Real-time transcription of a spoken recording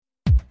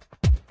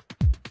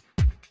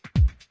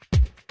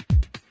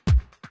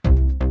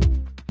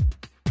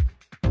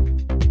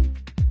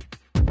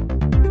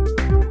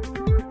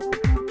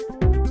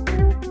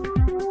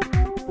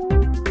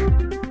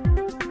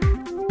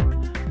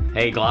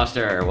Hey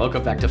Gloucester,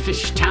 welcome back to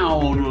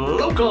Fishtown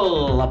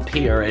Local up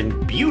here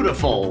in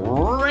beautiful,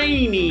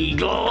 rainy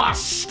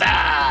Gloucester,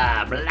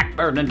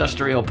 Blackburn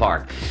Industrial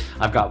Park.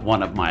 I've got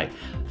one of my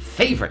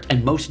favorite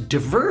and most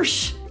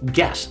diverse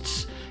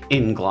guests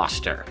in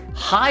Gloucester,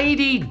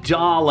 Heidi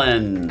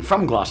Dolan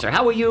from Gloucester.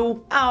 How are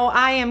you? Oh,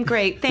 I am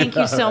great. Thank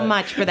you so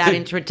much for that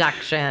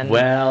introduction.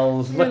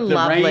 Well, You're look, the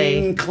lovely.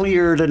 rain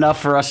cleared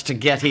enough for us to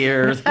get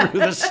here through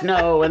the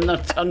snow and the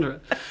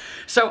tundra.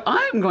 So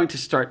I'm going to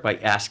start by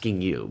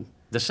asking you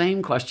the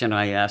same question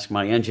I asked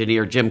my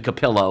engineer, Jim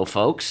Capillo,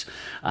 folks.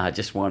 I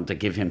just wanted to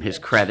give him his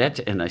credit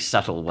in a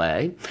subtle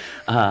way,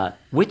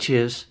 which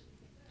is,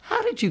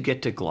 how did you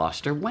get to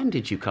Gloucester? When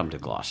did you come to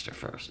Gloucester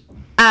first?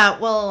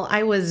 Well,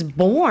 I was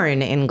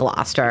born in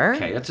Gloucester.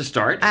 Okay, that's a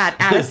start. At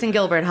Addison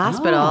Gilbert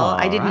Hospital.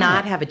 I did right.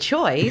 not have a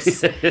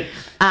choice.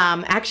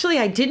 Actually,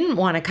 I didn't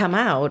want to come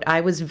out.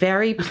 I was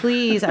very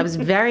pleased. I was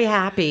very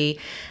happy.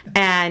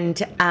 And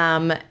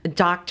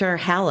Dr.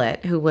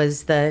 Hallett, who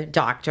was the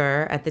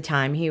doctor at the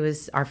time, he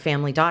was our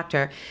family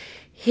doctor,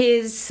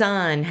 his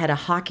son had a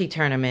hockey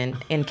tournament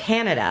in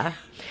Canada.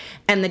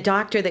 And the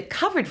doctor that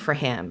covered for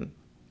him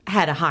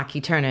had a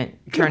hockey tournament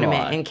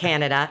in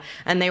Canada,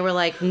 and they were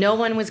like, no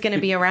one was going to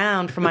be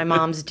around for my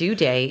mom's due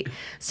date,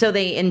 so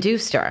they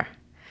induced her.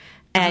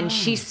 And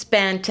she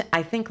spent,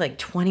 I think, like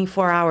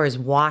 24 hours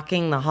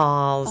walking the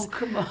halls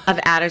of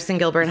Addison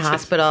Gilbert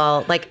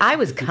Hospital. Like, I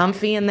was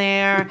comfy in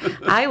there.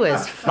 I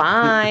was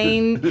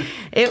fine.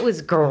 It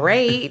was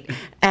great.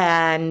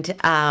 And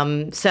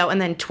and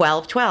then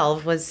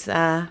 12-12 was...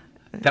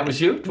 That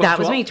was you? 12, that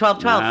was me,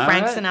 12-12. All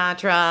Frank right.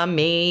 Sinatra,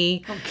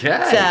 me.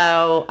 Okay.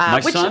 So, My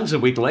son's a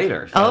week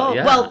later. So,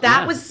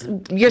 yeah. Was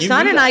your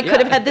son knew and that, I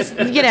could have had this,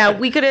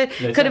 we could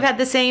have had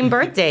the same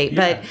birth date,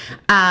 but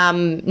I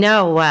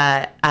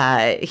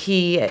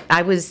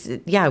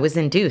was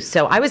induced.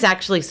 So I was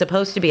actually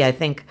supposed to be, I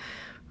think,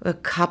 a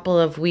couple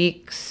of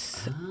weeks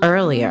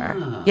earlier.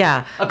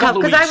 Yeah. A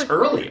couple of weeks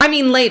earlier? I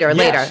mean, later.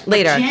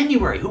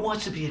 January. Who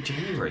wants to be a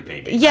January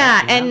baby?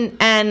 Yeah, Right?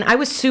 and I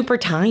was super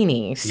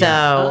tiny,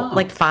 so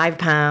like 5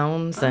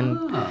 pounds, and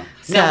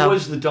so Now,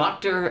 was the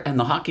doctor and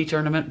the hockey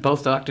tournament,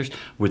 both doctors,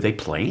 were they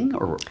playing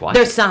or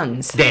watching? their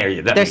sons.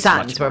 That Their makes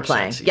sons much were more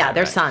playing. sense. Yeah,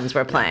 their right. sons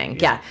were playing.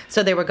 Yeah.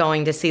 So they were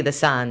going to see the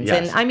sons.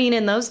 Yes. And I mean,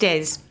 in those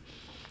days,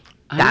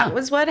 that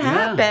was what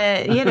happened.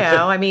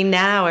 I mean,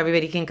 now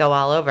everybody can go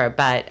all over,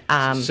 but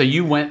So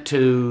you went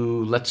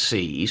to, let's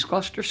see, East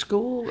Gloucester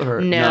School?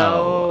 Or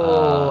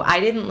no, I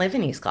didn't live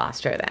in East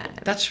Gloucester then.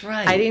 That's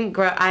right. I didn't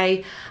grow.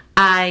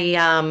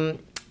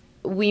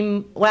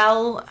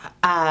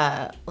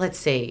 Let's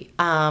see.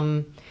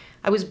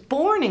 I was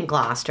born in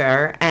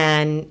Gloucester,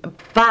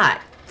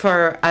 but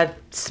for a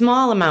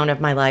small amount of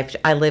my life,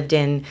 I lived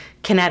in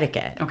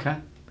Connecticut. Okay.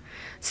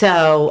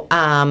 So,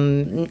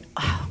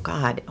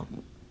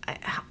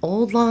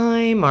 Old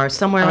Lyme or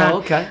somewhere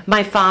around. Okay.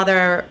 My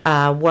father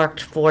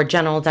worked for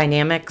General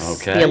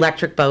Dynamics, the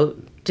electric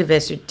boat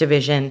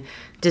division,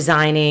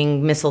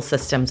 designing missile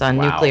systems on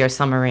nuclear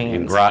submarines.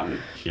 In Groton.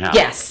 Yeah.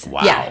 Yes.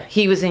 Wow. Yeah.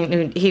 He was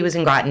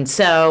in Groton.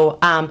 So,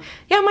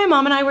 my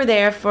mom and I were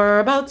there for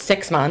about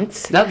 6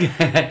 months.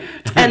 Okay.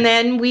 And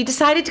then we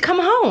decided to come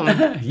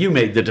home. You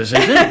made the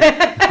decision.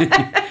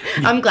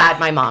 I'm glad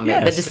my mom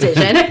made the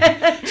decision.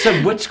 So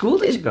what school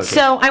did you go to?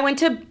 So I went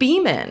to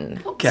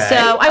Beeman. Okay.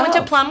 So I went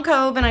to Plum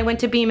Cove and I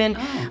went to Beeman.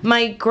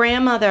 My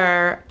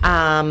grandmother,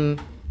 my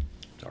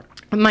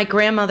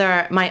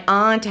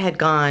aunt had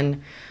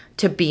gone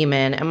to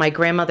Beeman, and my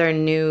grandmother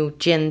knew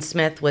Jen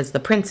Smith was the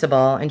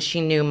principal, and she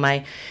knew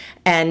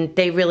and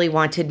they really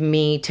wanted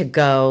me to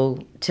go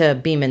to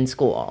Beeman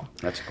School.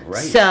 That's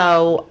great.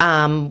 So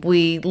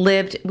we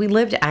lived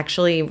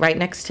actually right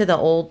next to the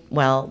old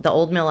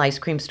Mill ice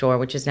cream store,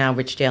 which is now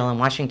Richdale on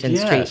Washington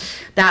Street.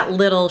 That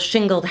little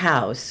shingled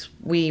house,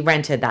 we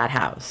rented that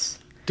house.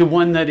 The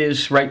one that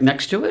is right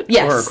next to it?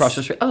 Yes. Or across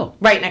the street? Oh.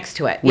 Right next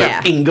to it,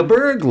 Where Inga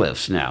Berg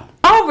lives now.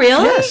 Oh,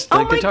 really? Yes, the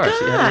oh, my guitarist.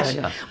 gosh.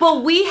 Yeah.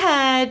 Well, we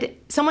had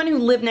someone who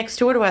lived next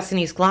door to us in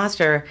East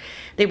Gloucester.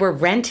 They were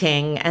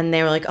renting, and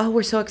they were like, oh,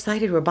 we're so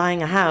excited. We're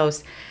buying a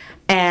house.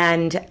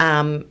 And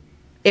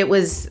it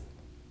was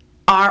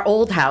our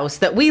old house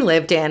that we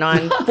lived in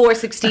on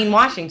 416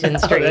 Washington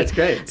Street. Oh, that's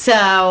great.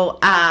 So,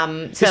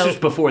 This was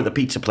before the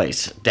pizza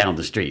place down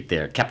the street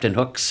there, Captain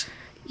Hook's.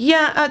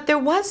 Yeah, there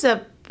was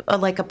a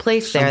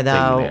place there,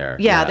 though. There,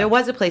 yeah, there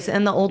was a place,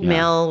 and the old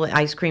Mill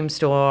ice cream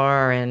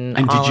store, and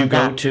all did you of go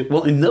that. to?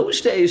 Well, in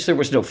those days there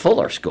was no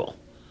Fuller School,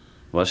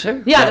 was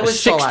there? Yeah, That there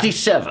was Fuller.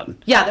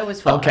 67. Yeah, there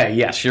was Fuller. Okay,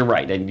 yes, you're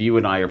right, and you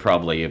and I are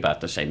probably about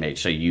the same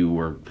age. So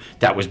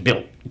that was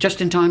built just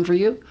in time for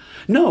you?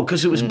 No,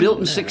 because it was built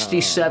in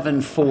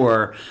 67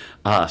 for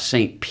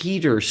St.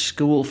 Peter's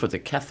School for the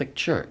Catholic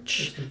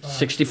Church.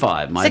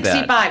 65, my bad.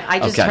 65. I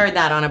just heard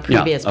that on a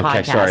previous podcast.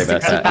 Okay, sorry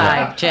about 65,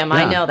 that. Jim. Yeah.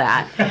 I know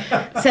that.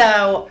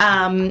 So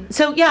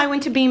I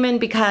went to Beeman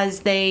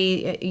because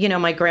they,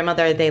 my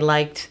grandmother, they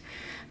liked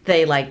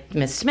they liked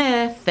Miss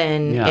Smith,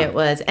 and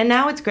Yeah. and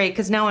now it's great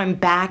because now I'm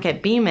back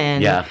at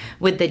Beeman Yeah.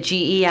 with the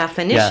GEF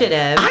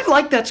initiative. I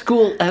like that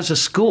school as a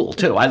school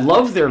too. I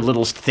love their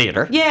little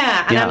theater.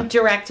 Yeah, and Yeah. I'm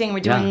directing. We're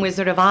doing Yeah.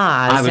 Wizard of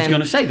Oz. I was and-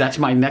 going to say that's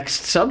my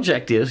next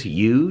subject is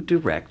you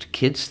direct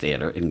kids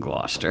theater in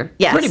Gloucester.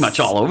 Yes. Pretty much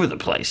all over the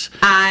place.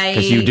 I-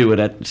 Because you do it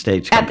at the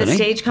stage at company. the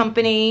stage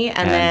company,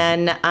 and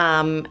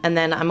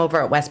then I'm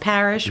over at West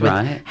Parish with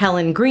Right.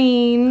 Helen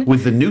Green.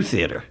 With the new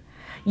theater.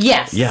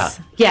 Yes. Yeah.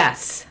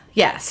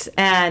 Yes.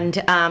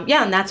 And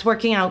and that's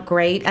working out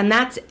great. And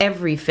that's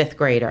every fifth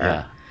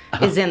grader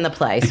is in the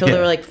play. So there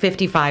were like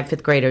 55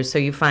 fifth graders. So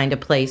you find a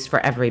place for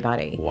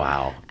everybody.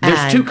 Wow. There's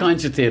And- two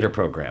kinds of theater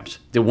programs.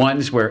 The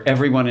ones where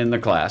everyone in the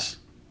class,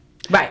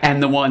 Right.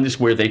 and the ones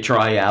where they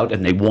try out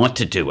and they want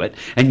to do it,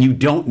 and you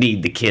don't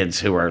need the kids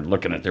who are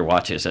looking at their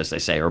watches, as they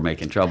say, or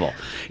making trouble.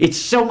 It's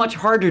so much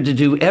harder to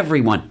do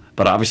everyone.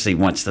 But obviously,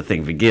 once the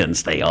thing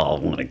begins, they all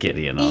want to get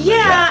in on it.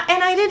 Yeah,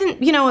 and I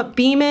didn't, at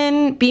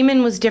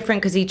Beeman was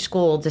different because each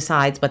school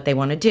decides what they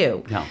want to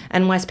do. Yeah.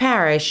 And West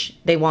Parish,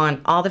 they want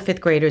all the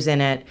fifth graders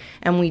in it,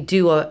 and we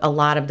do a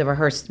lot of the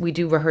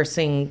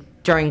rehearsing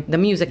during the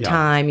music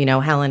time,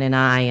 Helen and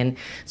I, and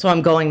so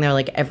I'm going there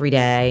like every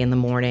day in the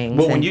mornings.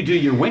 Well, when and- you do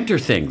your winter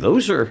thing,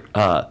 those are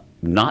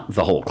not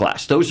the whole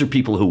class. Those are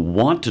people who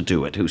want to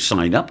do it, who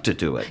sign up to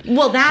do it.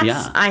 Well,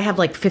 Yeah. I have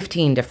like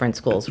 15 different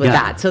schools with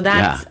Yeah, that. So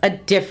that's yeah. a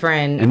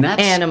different And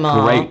that's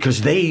animal. great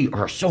because they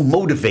are so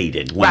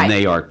motivated when Right.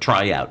 they are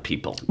tryout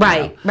people.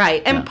 Right.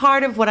 And Yeah.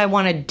 part of what I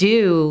want to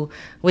do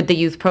with the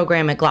youth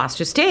program at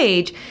Gloucester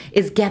Stage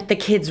is get the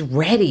kids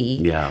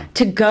ready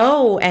to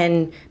go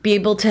and be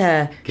able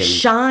to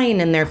shine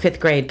in their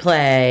fifth grade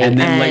play. And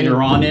then later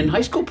on in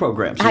high school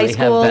programs. So high they have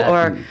school that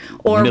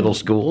or in middle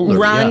school.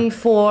 run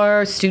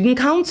for student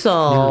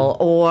council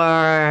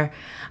or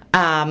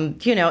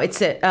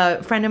it's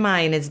a friend of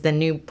mine is the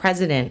new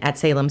president at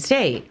Salem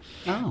State.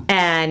 Oh.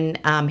 And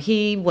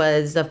he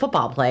was a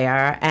football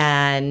player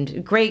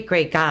and great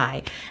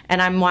guy.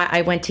 And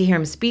I went to hear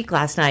him speak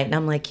last night, and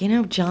I'm like,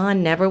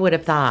 John never would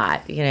have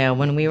thought,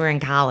 when we were in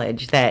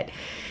college that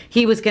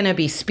he was going to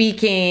be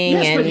speaking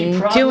Yes, but he and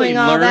probably doing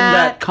all learned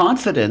that.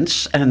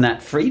 confidence and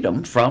that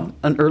freedom from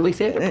an early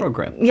theater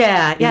program.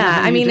 Yeah.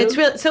 how I you mean, do? it's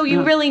real. So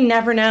you really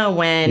never know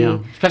when, Yeah.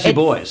 Especially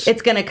boys.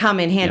 it's going to come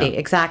in handy. Yeah.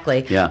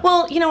 Exactly. Yeah.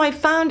 Well, I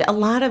found a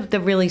lot of the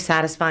really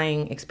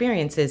satisfying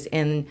experiences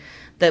in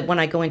when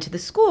I go into the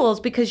schools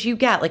because you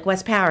get like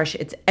West Parish,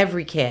 it's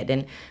every kid,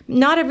 and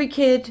not every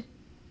kid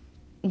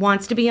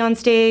wants to be on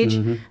stage,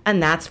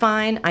 and that's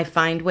fine. I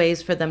find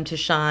ways for them to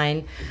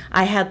shine.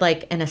 I had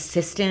like an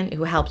assistant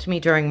who helped me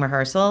during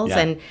rehearsals,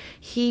 and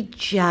he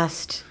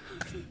just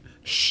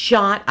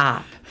shot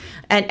up.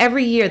 And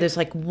every year there's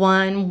like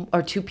one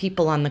or two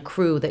people on the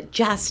crew that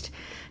just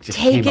take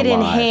came it in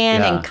alive,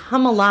 hand yeah. and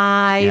come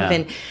alive.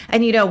 Yeah.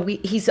 And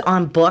he's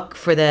on book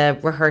for the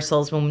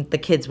rehearsals when the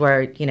kids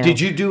were, Did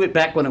you do it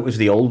back when it was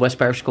the old West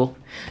Parish School?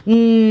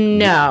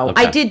 No,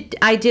 Okay.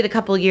 I did a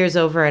couple of years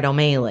over at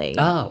O'Malley.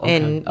 Oh, okay.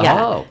 And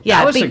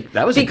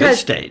That was a good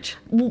stage.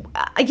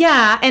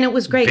 Yeah, and it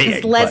was great because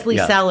Big, but, Leslie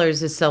yeah.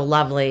 Sellers is so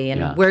lovely, and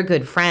Yeah. we're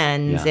good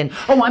friends. Yeah. And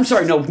Oh, I'm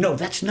sorry. No,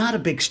 that's not a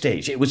big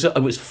stage. It was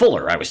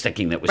Fuller. I was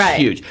thinking that was Right.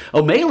 huge.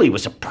 O'Malley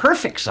was a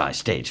perfect size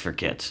stage for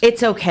kids.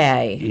 it's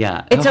okay.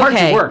 Yeah, it's hard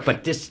okay. to work,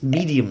 but just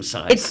medium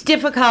size. It's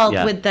difficult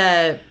Yeah. with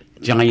the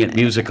giant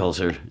musicals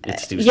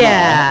it's too small.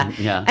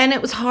 yeah. And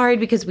it was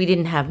hard because we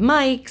didn't have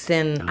mics,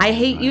 and I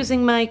hate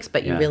using mics,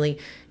 but you Yeah. really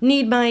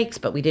need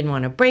mics, but we didn't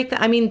want to break that.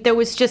 I mean, there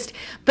was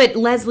but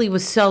Leslie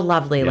was so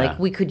lovely. Yeah. Like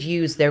we could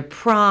use their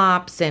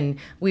props, and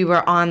we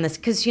were on this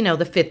because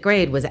the fifth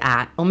grade was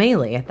at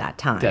O'Malley at that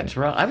time. That's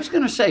right. I was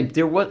going to say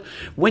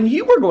when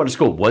you were going to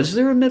school. Was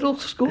there a middle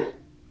school?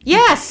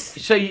 Yes.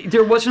 So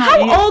there was not.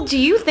 How old do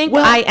you think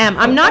Well, I am?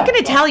 I'm not going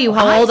to tell you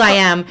how old I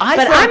am, but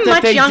thought I'm that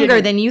much they younger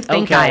didn't- than you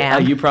think okay, I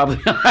am. you probably.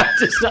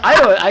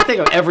 I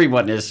think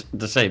everyone is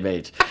the same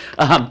age,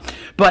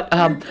 but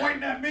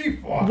Pointing at me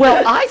for?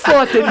 well, I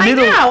thought that I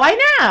middle.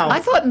 know. I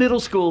thought middle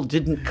school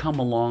didn't come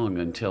along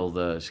until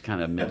the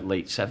kind of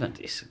late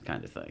 70s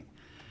kind of thing.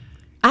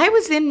 I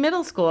was in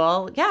middle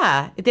school,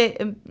 yeah.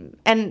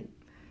 And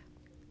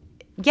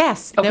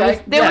yes, there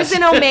Okay, was yes.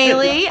 an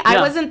O'Malley. I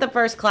Yeah. wasn't the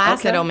first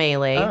class at Okay,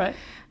 O'Malley. all right.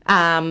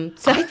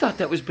 So I thought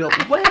that was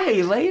built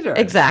way later.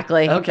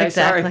 exactly. Okay,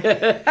 exactly.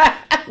 sorry.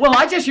 Well,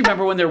 I just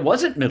remember when there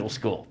wasn't middle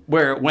school,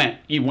 where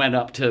you went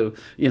up to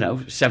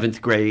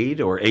 7th grade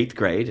or 8th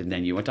grade, and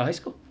then you went to high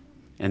school.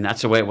 And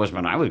that's the way it was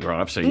when I was growing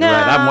up. So you're No,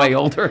 right, I'm way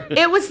older.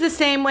 It was the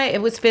same way.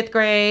 It was fifth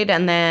grade,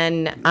 and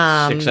then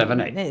 6,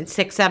 7, 8.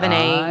 6, 7, 8,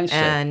 I see.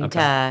 and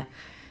Okay.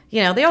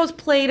 they always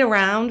played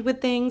around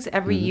with things.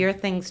 Every year,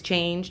 things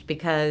changed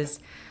because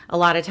a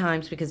lot of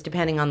times because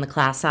depending on the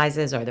class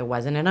sizes or there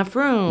wasn't enough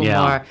room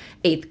Yeah. or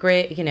 8th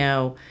grade,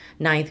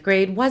 ninth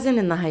grade wasn't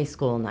in the high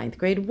school, ninth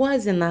grade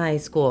was in the high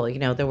school.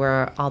 There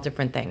were all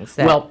different things.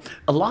 Well,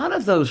 a lot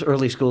of those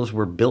early schools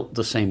were built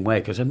the same way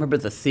because I remember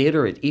the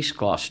theater at East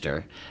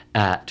Gloucester,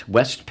 at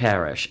West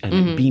Parish, and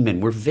at Beeman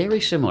were very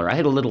similar. I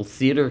had a little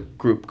theater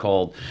group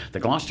called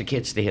the Gloucester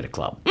Kids Theater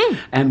Club,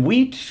 and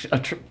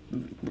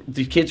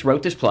the kids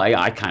wrote this play.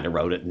 I kind of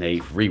wrote it, and they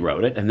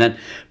rewrote it,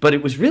 but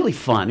it was really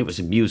fun. It was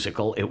a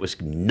musical. It was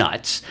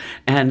nuts,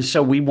 and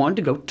so we wanted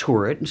to go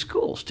tour it in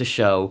schools to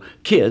show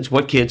kids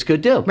what kids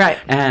could do. Right.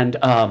 And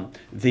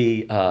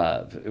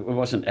it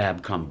wasn't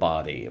Abcom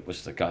Body. It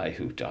was the guy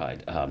who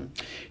died.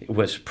 It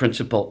was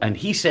principal, and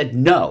he said,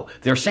 "No,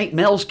 they're St.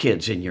 Mel's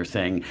kids in your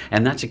thing,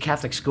 and that's a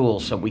Catholic school,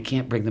 so we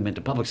can't bring them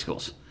into public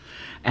schools."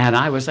 And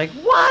I was like,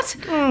 "What?"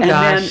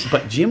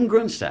 But Jim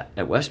Grunstadt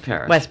at West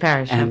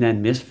Parish, and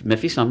then Miss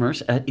Miffy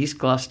Summers at East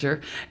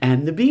Gloucester,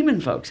 and the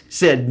Beeman folks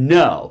said,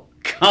 "No.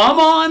 Come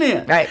on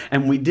in." Right.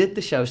 And we did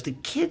the shows. The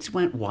kids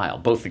went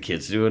wild, both the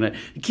kids doing it.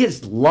 The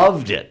kids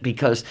loved it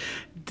because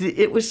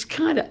it was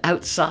kind of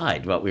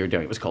outside what we were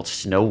doing. It was called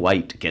Snow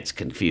White Gets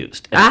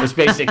Confused. And it was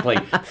basically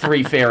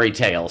 3 fairy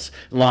tales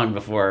long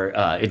before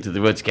Into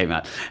the Woods came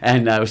out.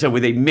 And so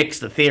they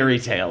mixed the fairy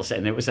tales,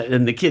 and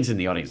the kids in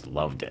the audience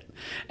loved it.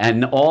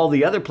 And all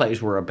the other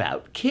plays were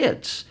about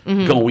kids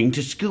going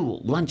to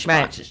school,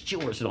 lunchboxes,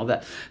 chores, and all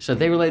that. So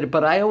they related.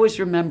 But I always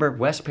remember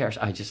West Parish.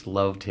 I just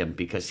loved him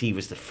because he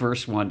was the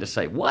first one to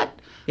say, "What?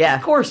 Yeah.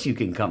 Of course you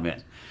can come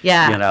in."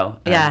 Yeah.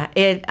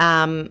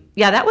 And-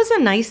 That was a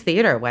nice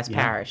theater West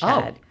Parish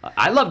had.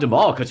 I loved them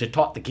all because it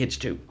taught the kids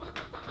too.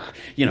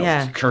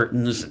 Yeah.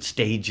 Curtains and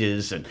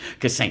stages, and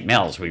because St.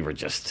 Mel's, we were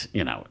just,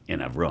 in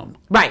a room.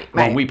 Right.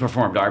 When we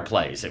performed our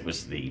plays, it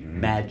was the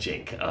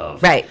magic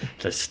of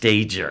the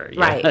stager.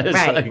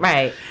 Right,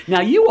 right.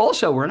 Now, you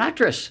also were an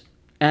actress.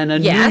 And a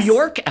Yes. New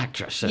York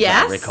actress, as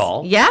I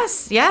recall.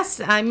 Yes.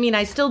 I mean,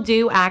 I still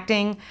do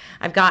acting.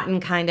 I've gotten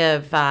kind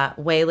of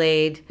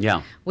waylaid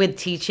with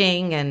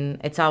teaching, and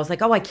it's always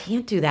like, oh, I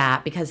can't do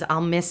that because I'll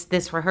miss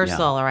this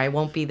rehearsal or I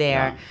won't be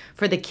there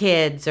for the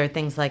kids or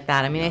things like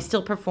that. I mean, I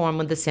still perform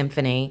with the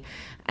symphony,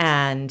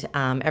 and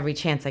every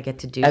chance I get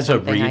to do as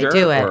something, a reader, I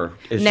do it. or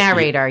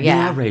Narrator,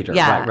 Narrator,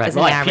 right. as a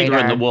Like narrator. Peter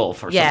and the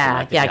Wolf or something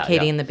like that. Yeah,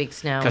 Katie and the Big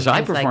Snow. Because I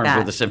things performed like that.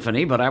 with the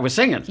symphony, but I was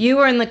singing. You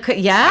were in the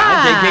They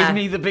gave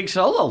me the big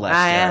solo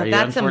last year.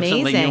 that's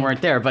Unfortunately, amazing. you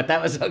weren't there, but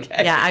that was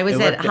okay. Yeah, I was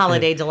It at worked.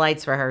 Holiday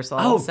Delights rehearsal.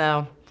 Oh,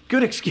 so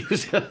good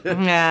excuse.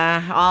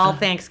 yeah, all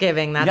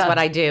Thanksgiving. That's Yeah. what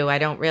I do. I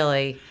don't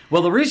really.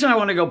 Well, the reason I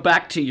want to go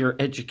back to your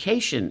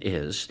education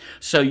is,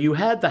 so you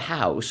had the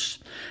house,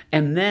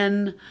 and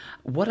then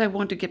what I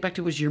want to get back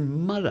to was your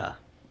mother.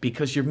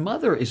 Because your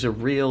mother is a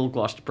real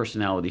Gloucester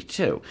personality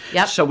too.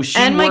 Yep. So she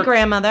and my worked-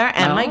 grandmother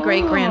and my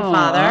great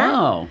grandfather.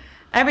 Oh,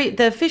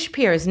 The fish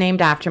pier is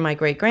named after my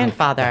great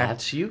grandfather,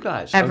 that's you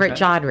guys. Everett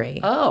Okay. Jodry.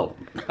 Oh,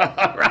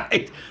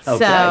 right. Okay.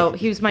 So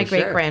he was my For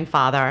great sure.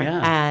 grandfather,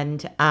 Yeah.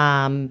 and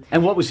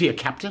And what was he, a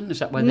captain? Is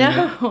that why? They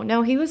knew?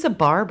 no, he was a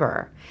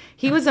barber.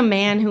 He was a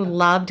man who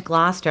loved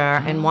Gloucester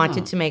Ah. and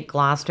wanted to make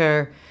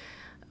Gloucester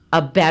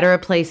a better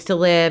place to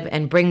live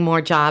and bring more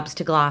jobs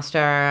to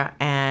Gloucester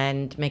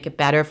and make it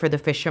better for the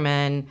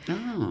fishermen.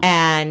 Oh.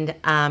 And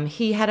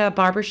he had a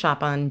barber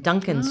shop on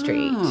Duncan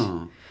Street.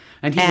 Oh.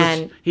 And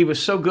And- he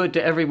was so good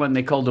to everyone,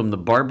 they called him the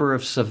Barber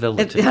of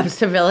Civility. Of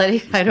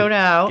civility, I don't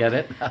know. Get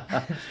it?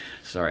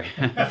 Sorry.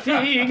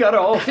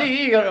 Figaro.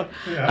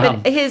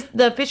 But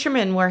the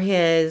fishermen were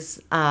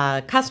his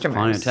customers.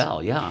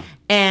 Clientele, yeah.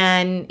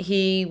 And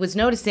he was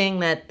noticing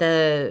that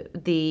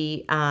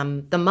the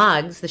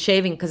mugs, the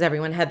shaving, because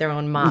everyone had their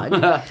own mug,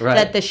 Right.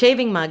 that the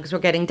shaving mugs were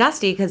getting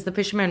dusty because the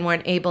fishermen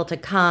weren't able to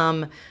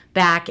come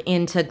back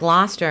into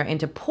Gloucester,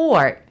 into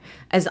port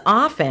as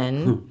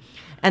often.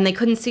 And they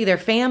couldn't see their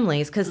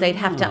families because they'd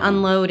have to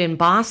unload in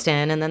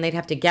Boston and then they'd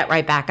have to get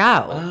right back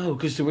out. Oh,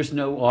 because there was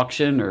no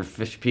auction or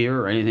fish pier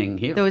or anything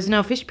here. There was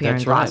no fish pier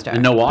That's in right. Gloucester.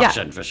 And no Yeah.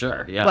 auction for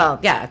sure. Yeah. Well,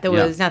 yeah, there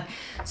was nothing.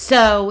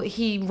 So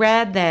he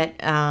read that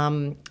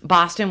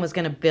Boston was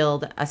going to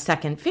build a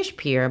second fish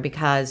pier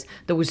because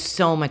there was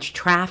so much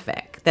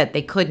traffic that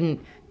they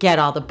couldn't get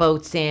all the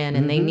boats in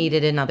and they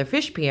needed another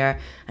fish pier.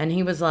 And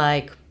he was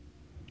like,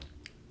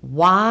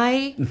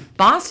 why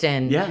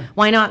Boston? Yeah.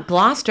 Why not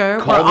Gloucester?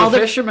 Call the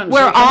fishermen,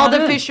 where say, all "Come the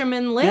on in."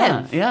 fishermen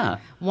live. Yeah.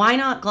 Why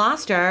not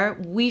Gloucester?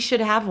 We should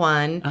have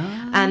one,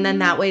 and then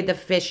that way the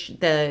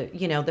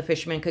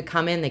fishermen could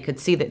come in. They could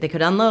see that they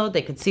could unload.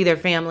 They could see their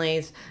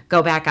families,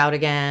 go back out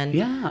again.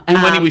 Yeah.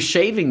 And when he was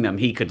shaving them,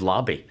 he could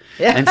lobby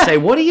and say,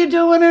 "What are you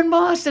doing in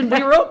Boston?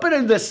 We're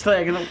opening this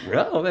thing." And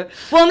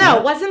Well, no,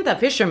 it wasn't the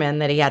fishermen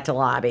that he had to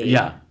lobby.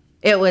 Yeah.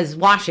 It was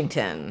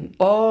Washington.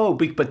 Oh,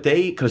 but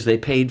because they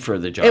paid for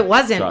the job. It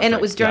wasn't, and traffic. it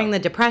was during Yeah. the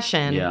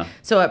Depression. Yeah.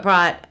 So it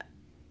brought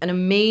an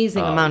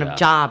amazing amount yeah. of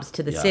jobs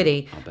to the Yeah,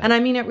 city, I'll bet. and I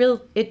mean,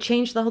 it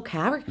changed the whole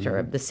character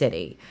of the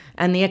city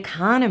and the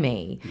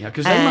economy. Yeah,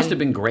 because they must have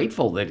been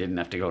grateful they didn't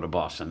have to go to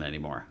Boston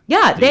anymore.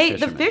 Yeah, These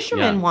the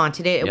fishermen Yeah.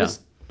 wanted it. Yeah.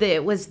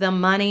 It was the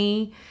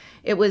money.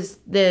 it was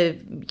the,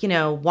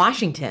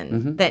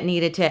 Washington that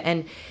needed to,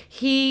 and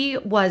he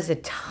was a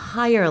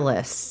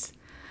tireless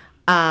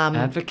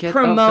Advocate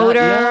promoter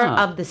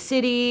yeah. of the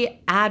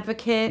city,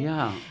 advocate,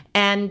 Yeah.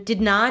 and did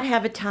not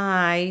have a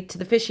tie to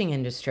the fishing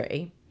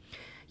industry.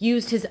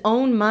 Used his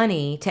own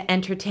money to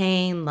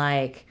entertain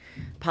like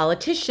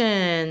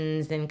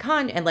politicians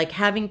and like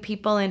having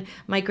people in.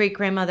 My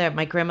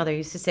grandmother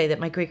used to say that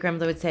my great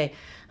grandmother would say,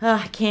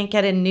 I can't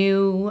get a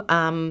new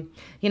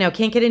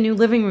can't get a new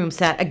living room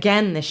set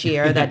again this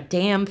year, that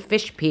damn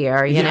fish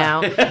pier,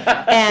 know.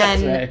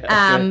 And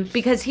right.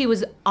 because he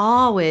was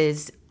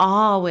always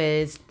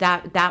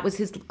that was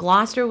his,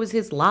 Gloucester was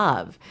his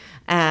love,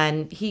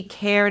 and he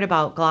cared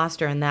about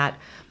Gloucester in that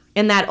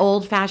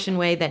old-fashioned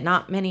way that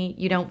not many,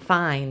 you don't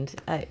find.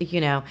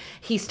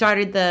 He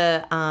started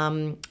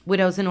the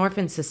Widows and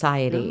Orphans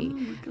Society,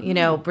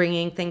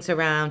 bringing things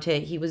around to,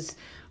 he was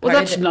Well,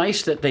 part of that's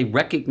nice that they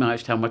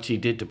recognized how much he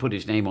did to put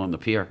his name on the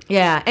pier.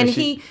 Yeah, and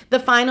Because the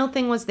final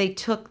thing was they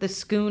took the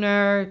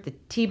schooner, the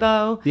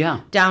Tebow, Yeah.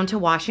 down to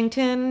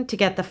Washington to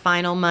get the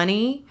final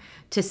money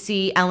to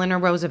see Eleanor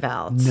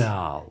Roosevelt.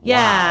 No.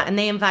 Yeah, Wow. and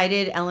they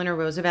invited Eleanor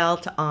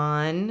Roosevelt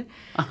on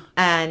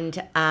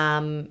and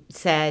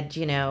said,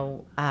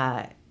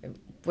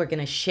 we're going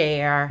to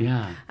share.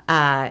 Yeah.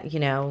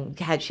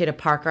 She had a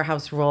Parker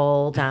House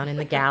roll down in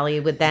the galley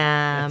with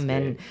them,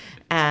 That's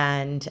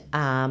and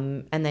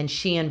then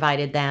she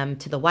invited them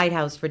to the White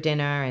House for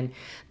dinner, and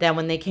then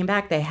when they came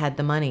back, they had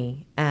the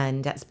money,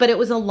 but it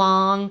was a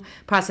long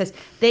process.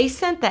 They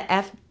sent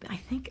I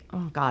think,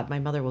 oh God, my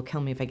mother will kill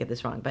me if I get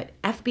this wrong, but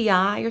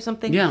FBI or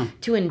something, Yeah.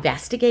 to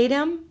investigate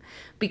him,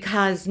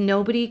 because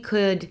nobody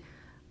could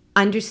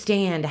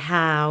understand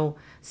how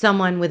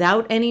someone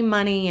without any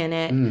money in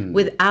it,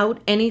 without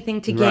anything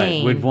to gain,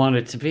 Right. Would want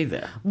it to be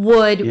there.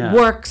 would Yeah.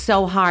 work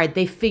so hard.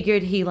 They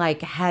figured he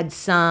had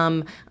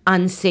some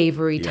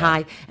unsavory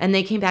tie, and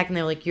they came back and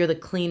they were like, "You're the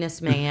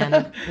cleanest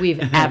man we've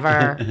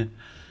ever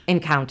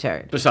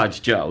encountered." Besides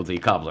Joe, the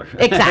cobbler.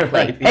 Exactly,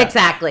 Right, yeah.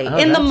 exactly. Oh,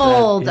 In the that's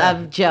mold right, yeah.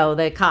 of Joe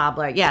the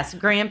cobbler. Yes,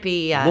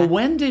 Grampy. Well,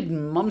 when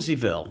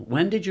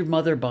did your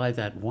mother buy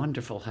that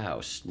wonderful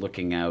house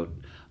looking out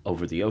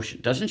over the ocean?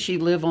 Doesn't she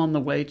live on the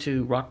way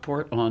to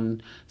Rockport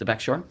on the back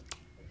shore?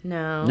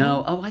 No.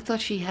 No. Oh, I thought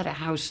she had a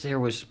house there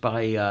was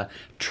by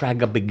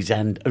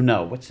Tragabigsand. Oh,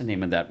 no. What's the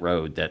name of that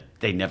road that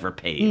they never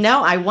paved?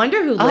 No, I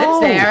wonder who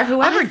lives there.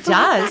 Whoever I thought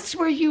does. That's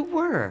where you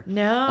were.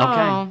 No.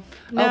 Okay.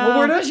 No. Oh, well,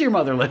 where does your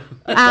mother live?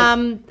 The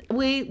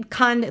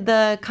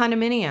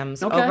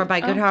condominiums Okay. over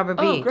by Good Oh. Harbor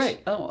Oh, Beach. great.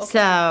 Oh, okay.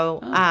 So,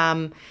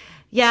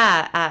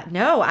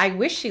 no, I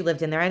wish she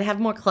lived in there. I'd have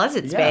more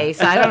closet Yeah.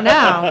 space. I don't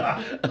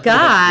know.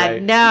 God,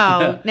 right.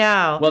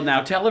 no. Well,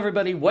 now tell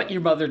everybody what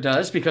your mother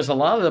does, because a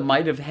lot of them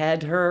might have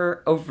had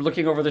her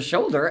looking over the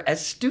shoulder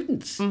as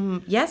students.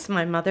 Yes,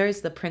 my mother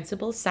is the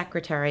principal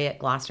secretary at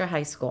Gloucester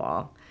High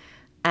School.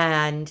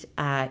 And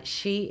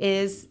she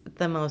is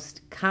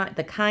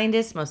the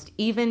kindest, most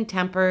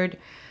even-tempered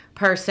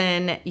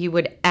person you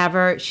would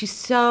ever. She's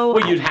so.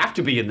 Well, you'd have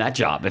to be in that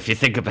job if you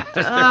think about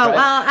it. Oh, right?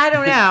 well, I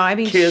don't know. I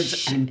mean,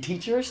 Kids and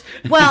teachers.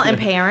 well, and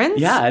parents.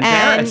 Yeah, and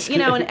parents.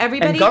 And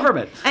everybody. And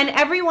government. And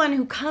everyone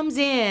who comes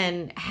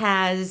in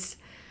has,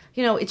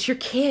 it's your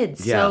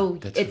kids. Yeah, so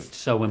that's it's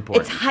so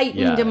important. It's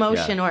heightened Yeah,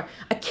 emotion, yeah. or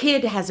a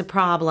kid has a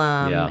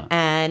problem. Yeah.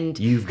 And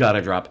You've got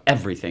to drop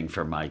everything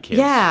for my kid's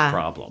Yeah.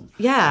 problem.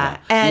 Yeah,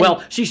 and-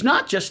 well, she's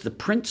not just the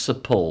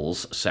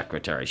principal's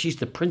secretary. She's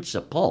the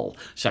principal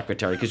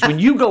secretary, because when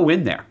you go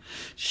in there,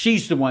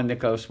 she's the one that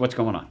goes, "What's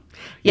going on?"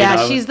 You yeah,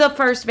 know? she's the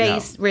first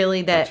face,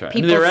 really, that That's right.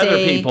 people And there are see. other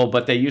people,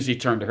 but they usually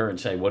turn to her and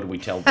say, "What do we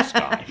tell this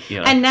guy?"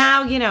 And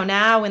now,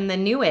 now in the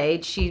new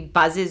age, she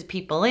buzzes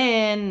people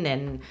in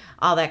and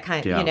all that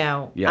kind.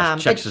 Yeah.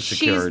 Yes, checks but the she's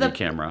security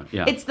camera.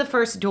 Yeah. It's the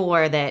first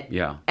door that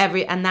Yeah.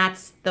 and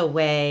that's the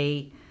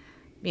way.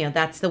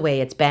 That's the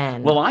way it's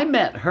been. Well, I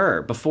met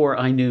her before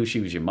I knew she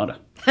was your mother.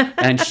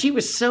 And she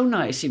was so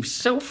nice. She was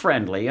so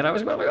friendly. And I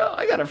was going, "Oh,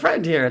 I got a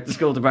friend here at the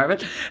school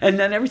department." And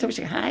then every time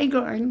she'd say, "Hi,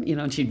 Gordon,"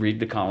 and she'd read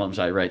the columns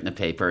I write in the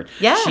paper.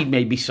 Yeah. She'd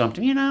maybe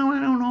something, I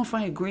don't know if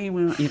I agree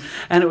with you.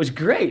 And it was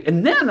great.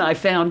 And then I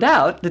found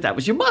out that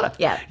was your mother.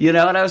 Yeah. And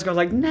I was going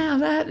like, now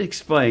that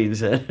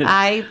explains it.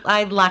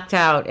 I lucked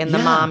out in the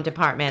Yeah. mom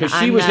department. Because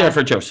she was there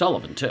for Joe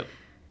Sullivan, too.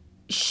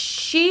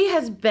 She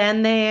has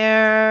been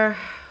there.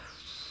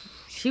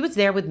 She was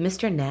there with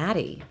Mr.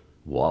 Natty.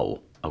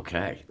 Whoa.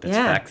 Okay. That's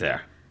Yeah. back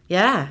there.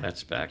 Yeah.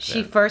 That's back there.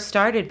 She first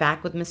started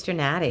back with Mr.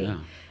 Natty. Yeah.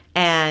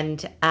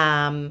 And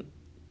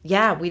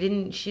she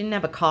didn't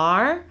have a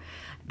car.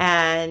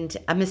 And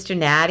Mr.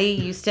 Natty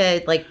used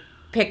to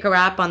pick her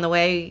up on the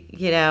way,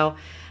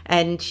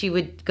 and she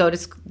would go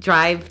to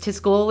drive to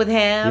school with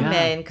him, Yeah.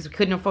 and because we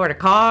couldn't afford a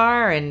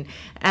car, and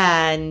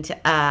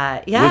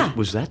yeah.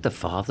 Was that the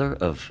father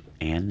of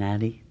Ann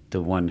Natty?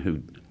 The one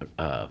who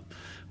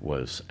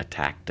was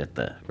attacked at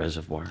the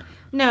reservoir?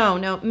 No,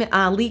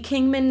 Lee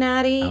Kingman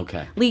Natty.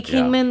 Okay. Lee Yeah.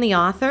 Kingman, the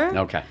author.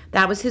 Okay.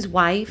 That was his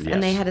wife,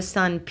 and they Yes. had a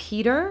son,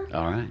 Peter,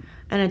 All right.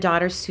 and a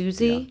daughter,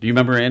 Susie. Do you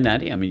remember Ann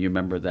Natty? I mean, you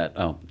remember that?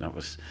 Oh, that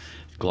was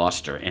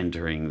Gloucester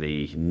entering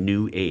the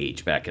new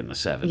age back in the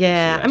 70s.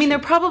 Yeah, I mean, they're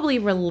Yes. probably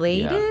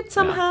related Yeah,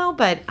 somehow,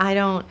 but I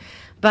don't.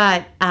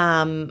 But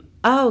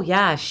oh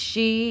yeah,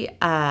 she's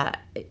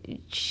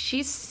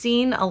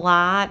seen a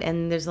lot,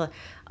 and there's a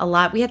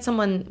lot. We had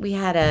someone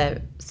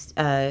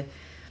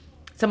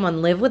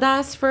live with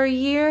us for a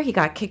year. He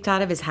got kicked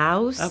out of his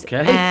house,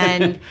 Okay.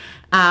 and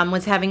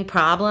was having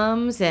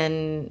problems,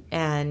 and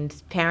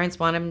parents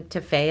want him to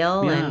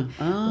fail, Yeah.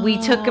 and we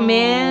took him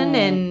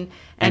in,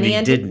 and he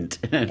ended,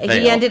 didn't he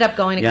fail. ended up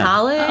going to Yeah.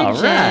 college, All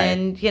right.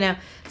 and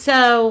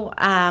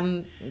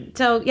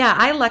so yeah,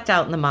 I lucked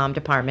out in the mom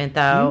department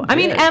though. I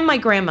mean, did. and my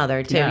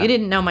grandmother too. Yeah. You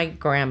didn't know my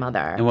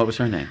grandmother, And what was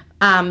her name?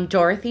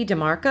 Dorothy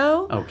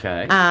DeMarco.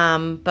 Okay.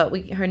 But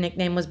her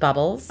nickname was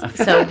Bubbles,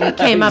 so we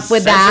came up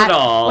with Says that it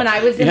all. when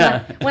I was in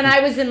Yeah. when I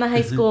was in the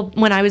high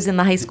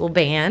school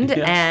band,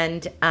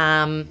 and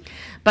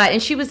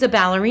she was a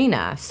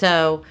ballerina.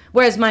 So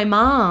whereas my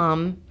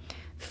mom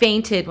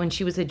fainted when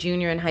she was a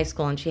junior in high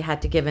school and she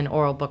had to give an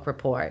oral book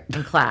report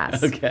in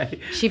class. Okay.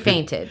 She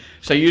fainted.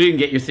 So you didn't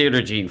get your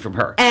theater gene from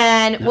her.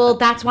 And well,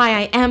 that's why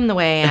I am the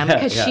way I am,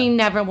 because Yeah. she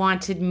never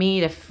wanted me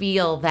to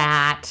feel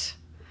that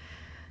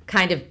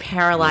kind of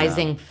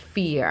paralyzing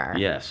fear.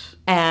 Yes.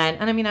 And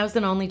I mean, I was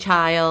an only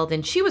child,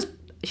 and she was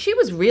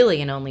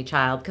really an only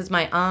child, because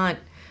my aunt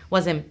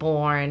wasn't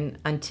born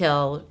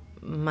until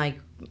my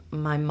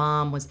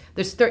mom was.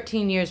 There's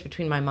 13 years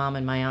between my mom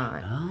and my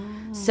aunt. Oh.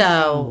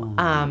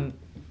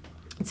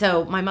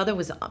 So my mother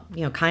was,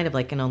 kind of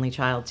like an only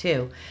child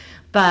too,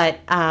 but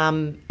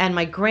and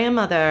my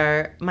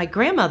grandmother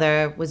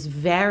was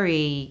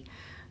very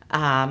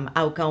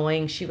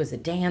outgoing. She was a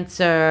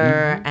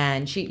dancer,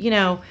 and she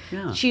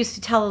used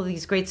to tell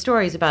these great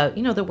stories about,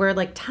 there were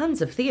like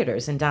tons of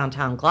theaters in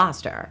downtown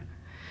Gloucester.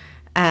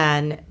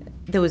 And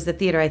there was the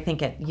theater, I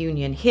think, at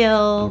Union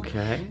Hill.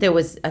 Okay. There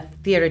was a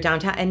theater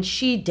downtown, and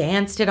she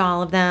danced at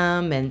all of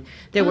them. And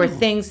there were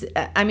things.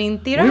 I mean,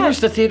 theater. Where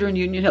was the theater in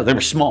Union Hill? They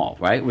were small,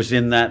 right? It was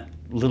in that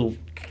little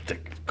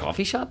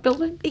coffee shop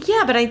building?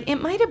 Yeah, but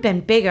it might have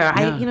been bigger.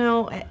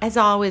 Yeah. As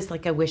always,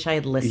 like I wish I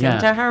had listened Yeah,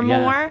 to her yeah.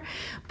 more.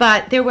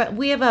 But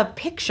we have a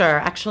picture.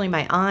 Actually,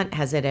 my aunt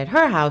has it at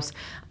her house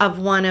of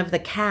one of the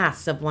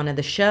casts of one of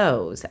the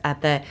shows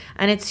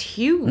and it's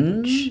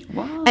huge.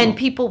 Wow. And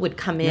people would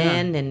come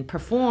in and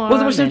perform. Well,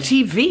 there was no and-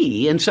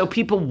 TV, and so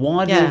people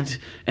wanted Yeah.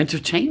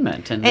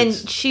 entertainment. And And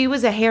it's- she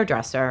was a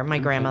hairdresser, my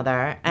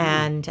grandmother,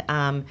 and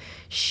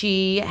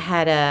she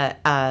had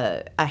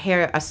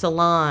a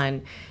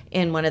salon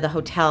in one of the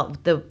Hotel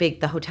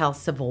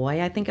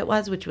Savoy, I think it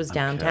was, which was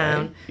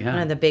downtown, yeah.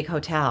 one of the big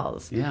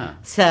hotels. Yeah.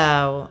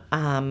 So,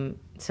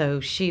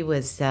 she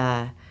was,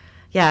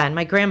 and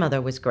my grandmother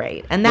was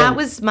great, and that Well-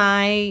 was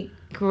my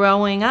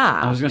growing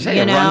up. I was gonna say,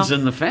 it runs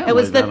in the family It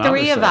was the then,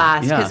 three of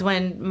us, obviously. because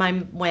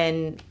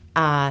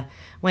Yeah.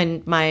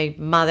 when my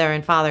mother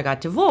and father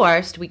got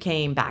divorced, we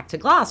came back to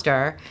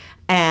Gloucester,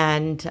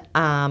 and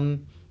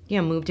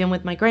moved in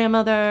with my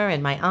grandmother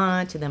and my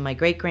aunt, and then my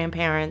great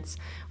grandparents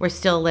were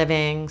still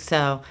living.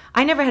 So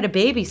I never had a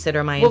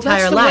babysitter my Well, entire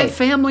that's the life.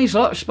 way families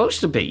are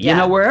supposed to be,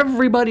 Yeah. where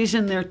everybody's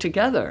in there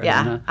together.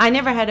 Yeah, and, I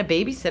never had a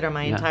babysitter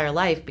my entire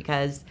life,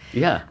 because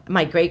yeah.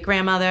 my great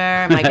grandmother,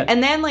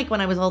 and then like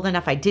when I was old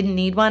enough, I didn't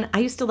need one. I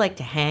used to like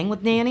to hang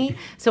with Nanny,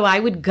 so I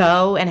would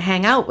go and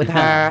hang out with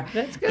her.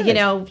 That's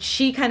good.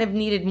 She kind of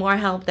needed more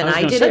help than I was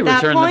I gonna did say, at that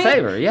return the point.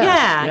 favor, yeah,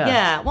 yeah.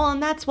 Yeah. Well,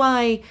 and that's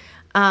why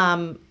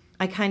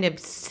I kind of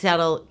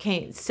settled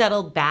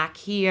back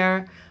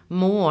here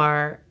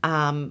more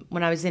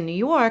when I was in New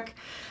York.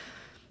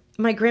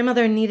 My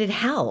grandmother needed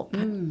help,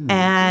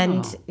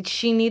 and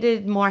she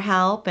needed more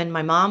help, and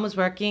my mom was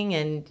working,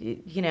 and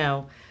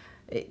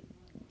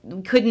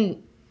couldn't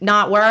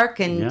not work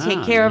and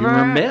take care of you her.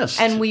 were missed.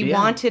 And we Yeah.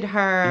 wanted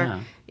her.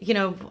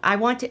 I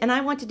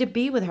wanted to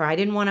be with her. I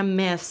didn't want to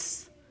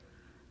miss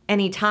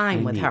any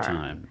time with her.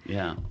 Anytime,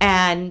 yeah.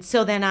 And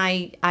so then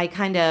I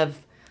kind of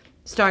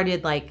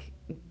started like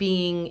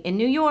being in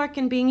New York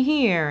and being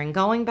here and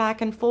going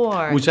back and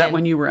forth. Was that and,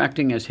 when you were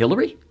acting as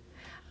Hillary?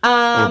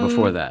 Or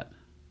before that?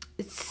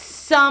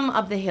 some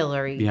of the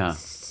Hillary Yeah.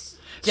 stuff.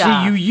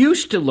 See, you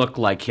used to look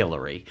like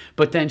Hillary,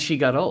 but then she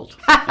got old,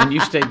 and you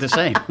stayed the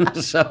same.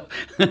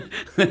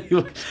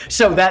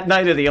 So that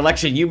night of the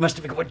election, you must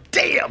have been going,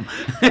 "Damn!"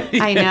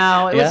 I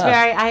know. It was Yeah.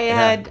 very. I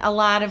had a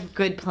lot of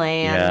good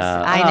plans.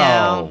 Yeah. I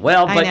know. Oh,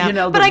 well, I but, know. you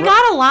know, but the I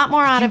got a lot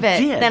more out You of it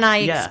did. than I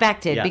Yeah.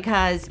 expected, Yeah.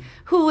 because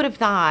who would have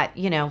thought?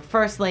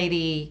 First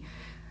lady,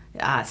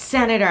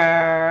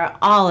 senator,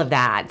 all of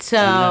that. So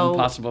And then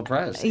possible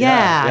press.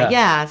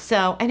 yeah.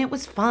 So, and it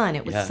was fun.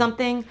 It was Yeah.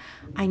 something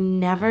I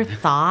never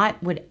thought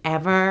would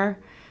ever,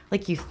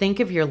 like, you think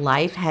of your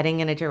life heading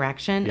in a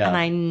direction, Yeah. and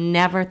I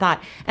never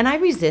thought, and I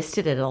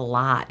resisted it a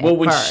lot. Well, at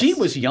when first. she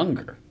was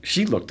younger,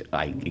 she looked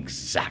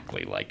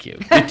exactly like you.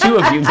 The two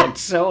of you looked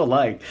so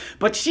alike.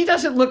 But she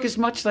doesn't look as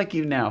much like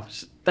you now.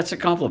 That's a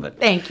compliment.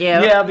 Thank you.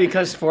 Yeah,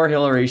 because poor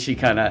Hillary, she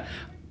kind of,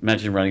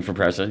 imagine running for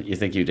president. You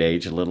think you'd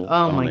age a little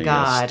Oh on my the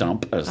God.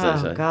 stump, as they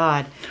say. Oh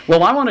God.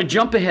 Well, I want to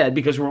jump ahead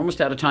because we're almost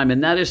out of time,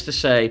 and that is to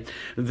say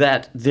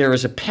that there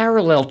is a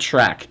parallel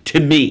track to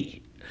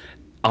me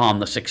on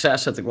the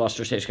success of the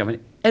Gloucester Stage Company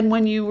and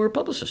when you were a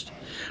publicist.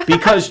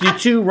 Because you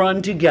two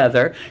run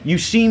together. You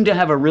seem to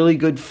have a really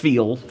good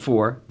feel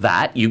for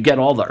that. You get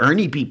all the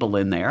Ernie people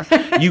in there.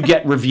 You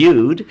get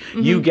reviewed.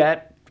 You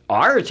get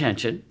our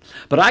attention.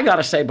 But I got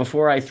to say,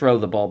 before I throw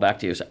the ball back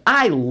to you,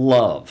 I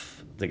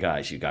love the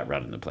guys you got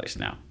running the place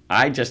now.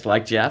 I just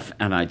like Jeff,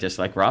 and I just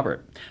like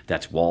Robert.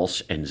 That's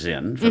Walsh and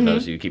Zinn, for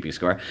those of you keeping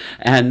score.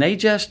 And they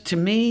just, to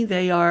me,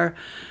 they are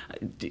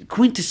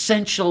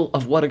quintessential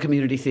of what a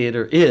community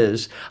theater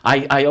is.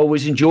 I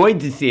always enjoyed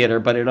the theater,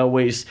 but it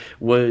always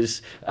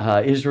was,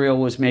 Israel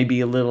was maybe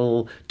a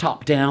little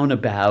top down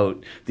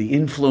about the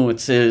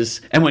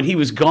influences. And when he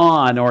was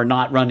gone or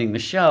not running the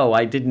show,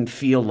 I didn't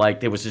feel like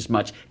there was as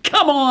much,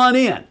 come on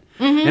in.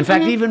 In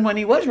fact, even when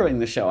he was running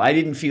the show, I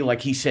didn't feel like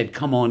he said,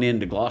 come on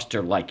in to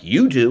Gloucester like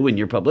you do in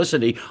your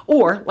publicity,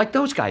 or like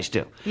those guys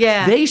do.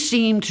 Yeah. They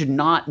seem to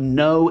not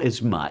know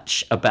as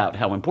much about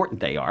how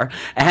important they are,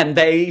 and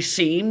they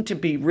seem to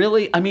be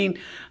really, I mean,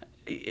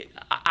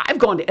 I've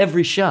gone to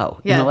every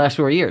show in the last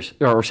 4 years,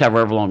 or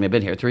however long they've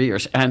been here, 3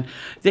 years, and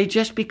they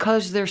just,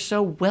 because they're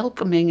so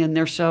welcoming and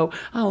they're so,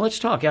 oh, let's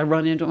talk. I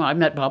run into him. I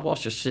met Bob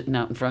Walsh just sitting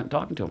out in front and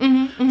talking to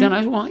him. Then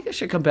I said, well, I guess I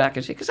should come back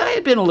and see, because I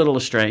had been a little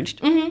estranged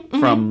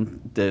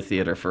from the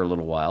theater for a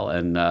little while,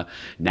 and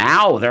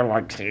now they're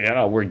like,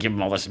 we're giving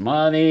them all this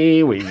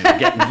money, we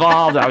get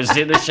involved. I was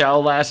in the show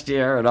last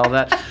year and all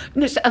that.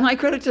 And I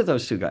credit to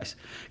those two guys,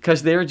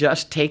 because they're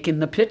just taking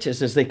the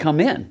pitches as they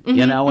come in,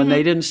 and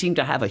they didn't seem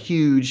to have a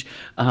huge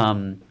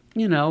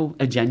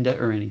agenda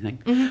or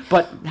anything.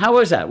 But how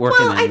was that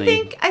working? Well, I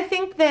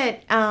think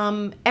that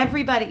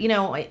everybody,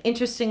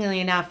 interestingly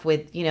enough,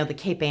 with the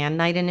Cape Ann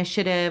Night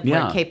Initiative,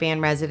 where Cape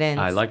Ann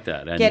residents, I like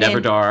that, and Never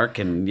Dark,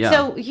 and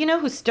So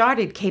who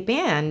started Cape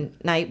Ann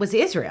Night was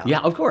Israel. Yeah,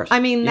 of course. I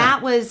mean,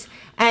 that was,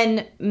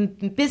 and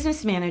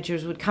business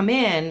managers would come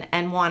in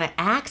and want to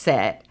axe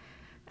it,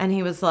 and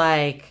he was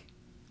like,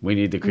 we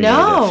need the creative.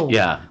 No.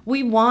 Yeah.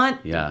 We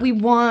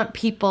want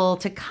people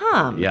to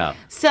come. Yeah.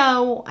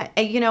 So,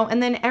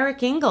 and then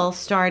Eric Engel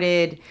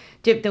started,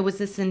 there was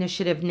this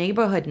initiative,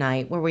 Neighborhood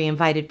Night, where we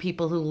invited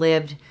people who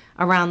lived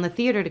around the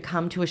theater to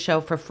come to a show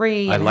for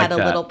free and had a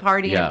little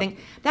party and everything.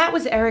 That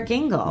was Eric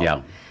Engel.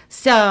 Yeah.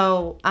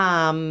 So,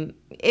 I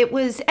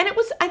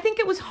think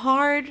it was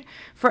hard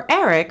for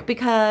Eric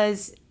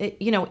because,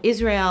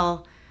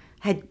 Israel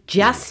had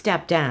just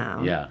stepped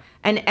down. Yeah.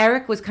 And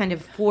Eric was kind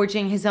of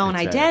forging his own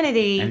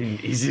identity. And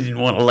he didn't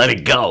want to let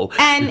it go.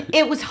 And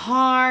it was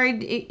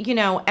hard,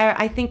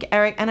 I think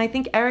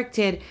Eric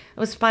did. It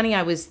was funny,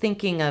 I was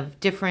thinking of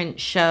different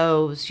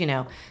shows,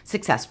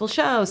 successful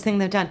shows, things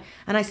they've done.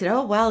 And I said,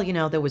 oh, well,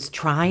 there was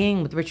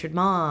Trying with Richard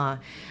Ma,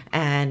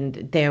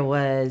 and there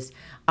was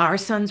Our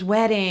Son's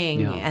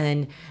Wedding,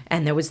 and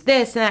there was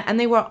this, and that, and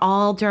they were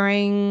all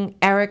during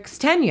Eric's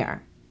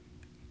tenure.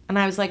 And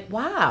I was like,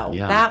 wow,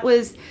 that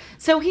was,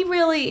 so he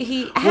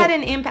had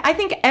an impact. I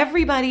think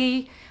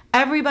everybody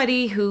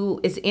who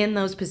is in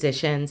those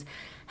positions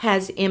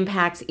has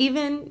impacts.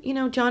 Even,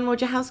 John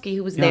Wojciechowski,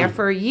 who was there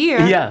for a year.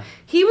 Yeah.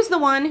 He was the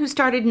one who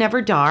started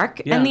Never Dark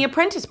and the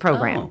Apprentice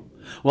program. Oh.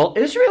 Well,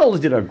 Israel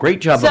did a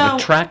great job of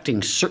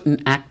attracting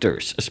certain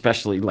actors,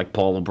 especially like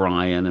Paul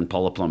O'Brien and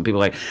Paula Plum,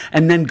 people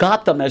and then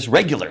got them as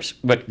regulars,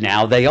 but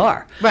now they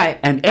are. Right.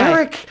 And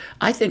Eric,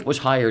 I think, was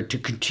hired to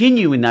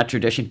continue in that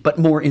tradition, but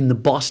more in the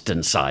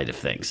Boston side of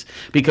things,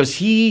 because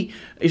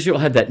Israel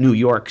had that New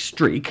York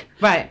streak.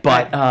 Right.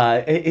 But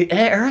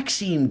Eric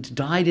seemed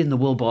dyed in the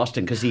wool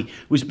Boston, because he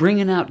was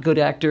bringing out good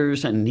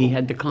actors and he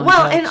had the contacts.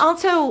 Well, and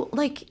also,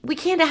 we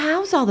can't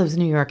house all those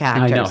New York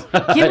actors. I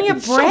know. Give me a break.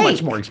 It's so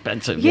much more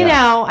expensive.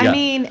 I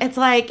mean, it's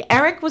like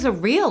Eric was a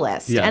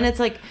realist. Yeah. And it's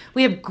like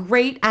we have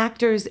great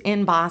actors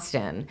in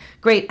Boston,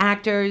 great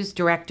actors,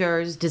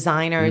 directors,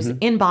 designers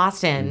in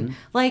Boston.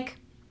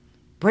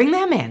 Bring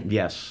them in.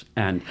 Yes.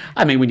 And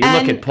I mean, when you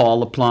look at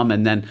Paula Plum,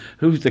 and then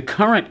who's the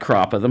current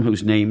crop of them,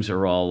 whose names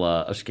are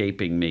all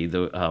escaping me,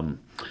 the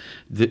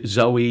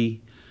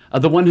Zoe,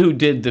 the one who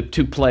did the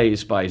two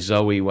plays by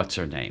Zoe, what's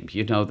her name?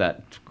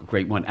 That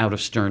great one, Out of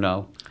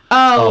Sterno.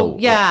 Oh,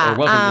 yeah. Or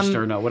welcome to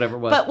Sterno, whatever it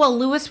was. But,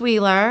 Louis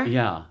Wheeler.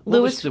 Yeah.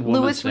 Louis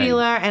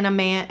Wheeler and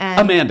Amanda.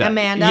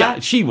 Yeah,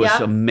 she was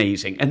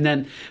amazing. And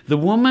then the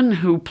woman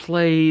who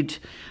played,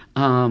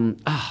 I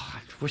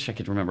wish I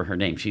could remember her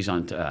name. She's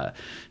on the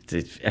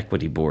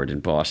Equity Board in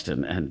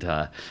Boston. And,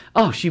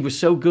 she was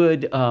so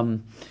good.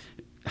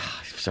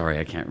 Sorry,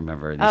 I can't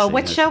remember. Oh,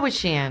 what show was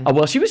she in? Oh,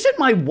 well, she was in.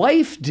 My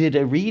wife did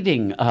a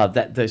reading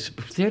that the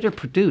theater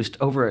produced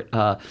over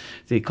at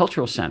the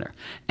Cultural Center,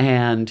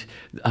 and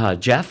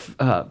Jeff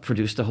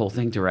produced the whole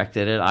thing,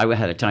 directed it. I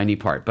had a tiny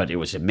part, but it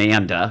was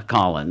Amanda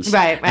Collins.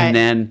 Right. And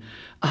then,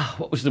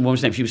 what was the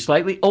woman's name? She was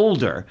slightly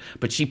older,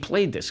 but she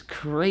played this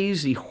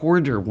crazy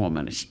hoarder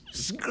woman. She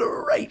was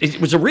great.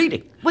 It was a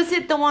reading. Was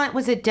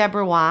it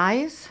Deborah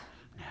Wise?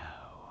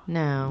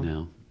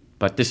 No.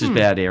 But this is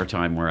bad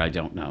airtime where I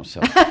don't know.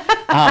 So,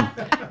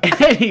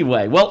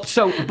 anyway,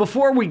 so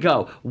before we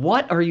go,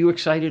 what are you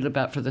excited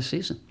about for the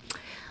season?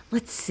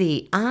 Let's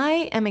see.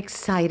 I'm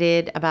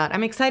excited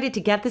to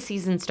get the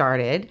season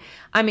started.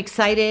 I'm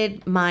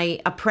excited. My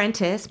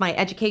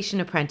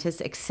education apprentice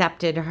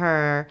accepted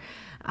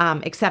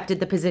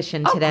the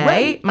position today.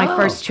 Great. My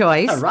first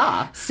choice.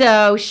 Hurrah.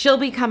 So she'll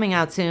be coming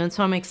out soon.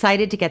 So I'm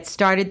excited to get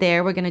started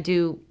there. We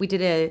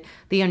did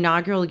the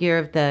inaugural year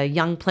of the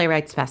Young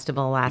Playwrights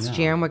Festival last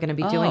year, and we're going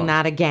to be doing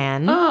that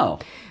again. Oh.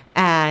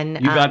 And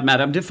You got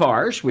Madame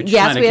Defarge, which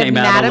yes, kind of we have came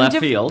out of left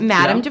field.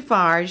 Madame Yeah.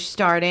 Defarge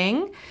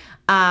starting.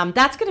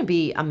 That's going to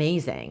be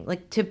amazing.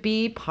 Like to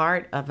be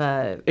part of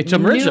It's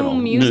original.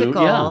 new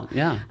musical.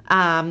 Yeah.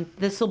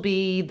 This will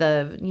be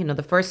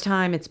the first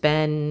time it's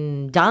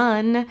been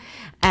done,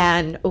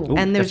 and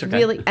there's that's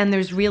okay.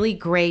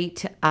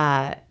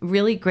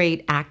 really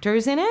great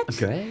actors in it.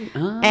 Great.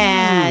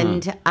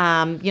 And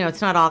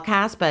it's not all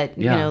cast, but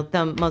Yeah.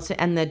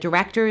 the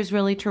director is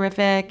really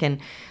terrific. And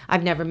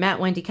I've never met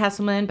Wendy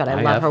Kesselman, but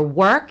I love have. her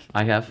work.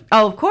 I have.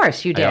 Oh, of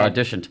course you did. I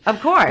auditioned. Of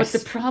course.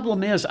 But the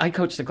problem is, I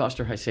coached the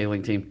Gloucester High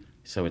sailing team,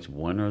 so it's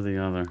one or the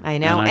other. I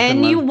know. I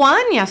And can you learn-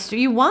 won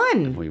yesterday. You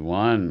won. We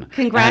won.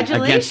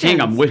 Congratulations. Against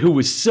Hingham, who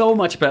was so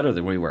much better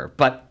than we were.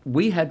 But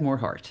we had more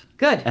heart.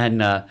 Good. And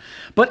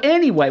but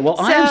anyway,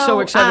 I'm so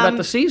excited about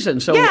the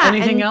season. So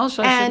anything else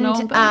I should know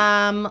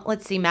about?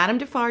 Let's see. Madame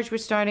Defarge, we're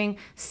starting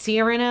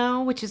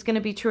Cyrano, which is going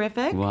to be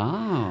terrific.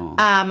 Wow.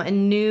 A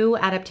new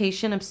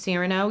adaptation of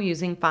Cyrano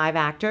using 5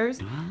 actors.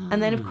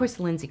 And then, of course,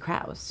 Lindsay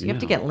Krause. You have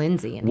to get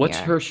Lindsay in What's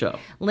here. her show?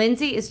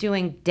 Lindsay is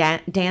doing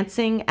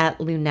Dancing at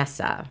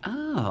Lunessa,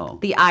 Oh.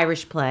 the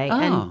Irish play. Oh.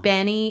 And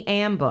Benny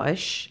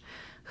Ambush,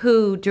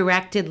 who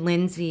directed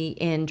Lindsay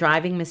in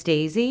Driving Miss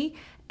Daisy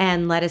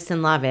and Lettuce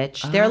and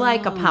Lovitch. They're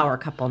like a power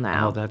couple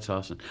now. Oh, that's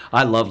awesome.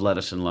 I love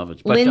Lettuce and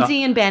Lovitch. But,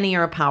 Lindsay and Benny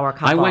are a power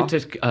couple. I went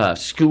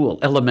to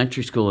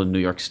elementary school in New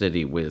York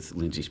City with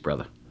Lindsay's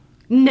brother.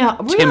 No,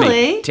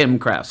 really? Tim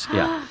Krause.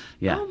 Yeah.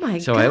 Yeah. Oh, my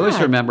So I always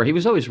God. remember he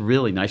was always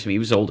really nice to me. He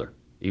was older.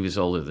 He was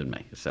older than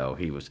me. So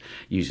he was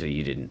usually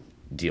you didn't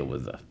deal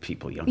with the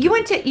people younger.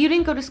 You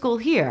didn't go to school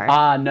here.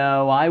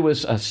 No, I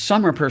was a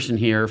summer person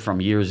here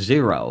from year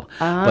 0.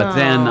 But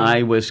then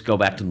I go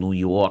back to New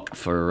York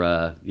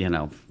for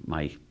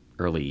my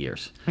early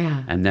years.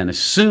 Yeah. And then as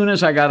soon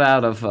as I got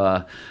out of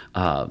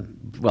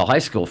high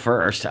school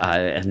first,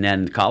 and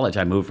then college,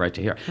 I moved right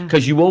to here.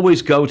 Because you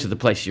always go to the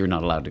place you're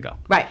not allowed to go.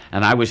 Right.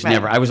 And I was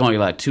Right. I was only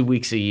allowed 2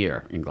 weeks a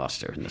year in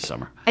Gloucester in the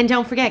summer. And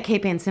don't forget,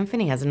 Cape Ann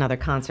Symphony has another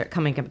concert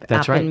coming up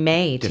That's right. in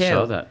May, too. To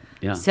show that,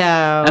 yeah. So,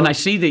 and I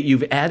see that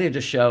you've added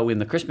a show in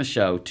the Christmas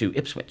show to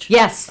Ipswich.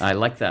 Yes. I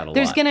like that a lot.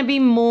 There's going to be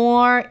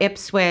more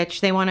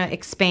Ipswich. They want to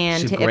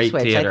expand It's a to great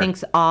Ipswich. theater. I think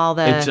all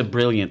the... It's a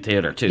brilliant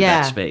theater, too,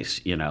 Yeah. that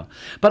space,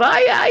 But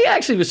I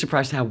actually was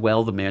surprised how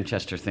well the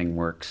Manchester thing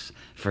works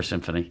for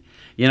symphony.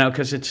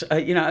 Because it's,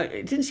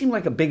 it didn't seem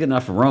like a big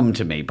enough room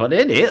to me, but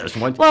it is.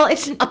 Well,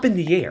 it's up in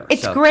the air.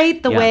 It's so,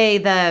 great the yeah. way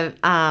the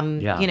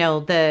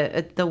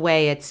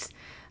way it's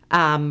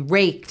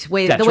raked, the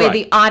way right.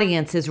 the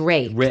audience is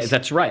raked.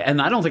 That's right,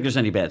 and I don't think there's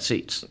any bad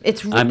seats. No,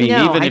 even I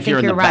if you're think in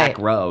the you're back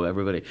right. row,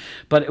 everybody.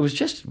 But it was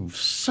just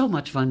so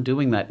much fun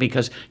doing that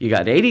because you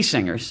got 80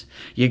 singers,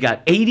 you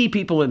got 80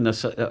 people in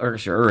the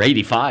orchestra, or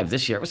 85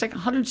 this year. It was like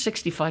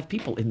 165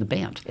 people in the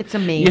band. It's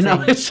amazing.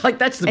 It's like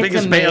that's the It's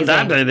biggest band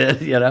I've amazing.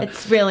 been in.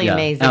 It's really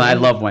amazing. And I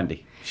love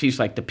Wendy. She's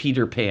like the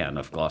Peter Pan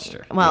of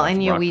Gloucester. Well, and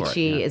Rockport,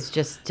 Yoichi yeah. is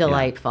just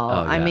delightful.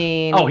 Oh, I yeah.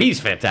 mean, he's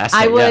fantastic.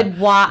 I would,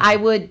 yeah. I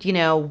would,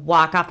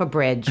 walk off a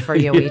bridge for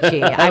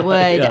Yoichi. I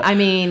would. Yeah. I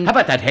mean, how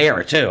about that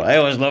hair too? I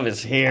always love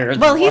his hair.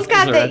 well, he's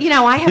got the.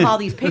 I have all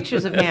these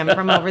pictures of him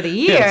from over the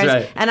years, That's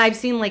right. and I've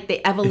seen like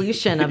the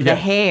evolution of Yeah. the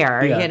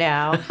hair.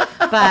 Yeah.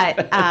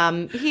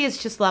 But he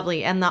is just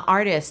lovely, and the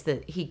artists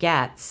that he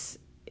gets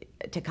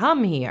to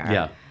come here.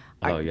 Yeah.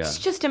 Oh yeah. It's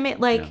just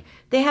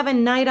they have a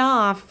night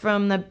off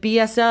from the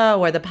BSO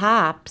or the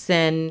Pops,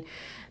 and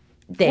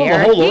they're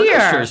the whole here.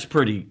 orchestra is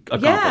pretty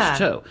accomplished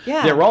too.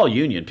 Yeah. They're all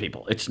union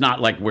people. It's not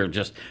like we're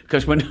just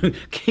because when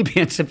Cape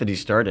Ann Symphony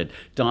started,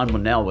 Don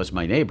Winnell was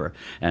my neighbor,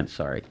 and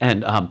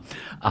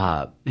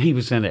he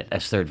was in it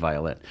as third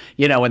violin.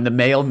 And the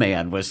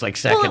mailman was like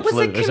second Well, it was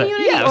flute. a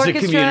community it was a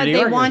orchestra. community They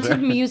orchestra.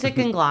 wanted music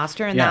in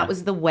Gloucester, and Yeah. that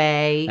was the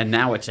way. And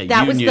now it's a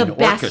that was union the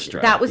best.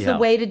 orchestra. That was Yeah. the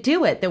way to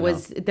do it.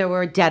 There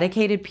were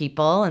dedicated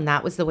people, and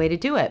that was the way to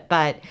do it.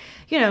 But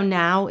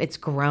now it's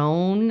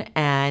grown,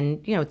 and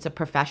it's a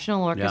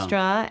professional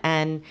orchestra,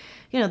 and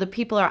the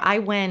people are. I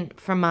went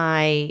for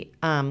my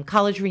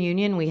college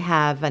reunion. We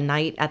have a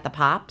night at the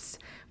Pops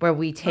where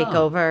we take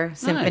over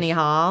Symphony nice.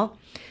 Hall.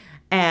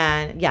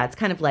 And yeah, it's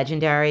kind of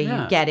legendary.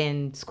 Yeah. You get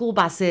in school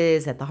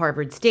buses at the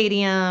Harvard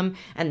Stadium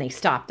and they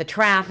stop the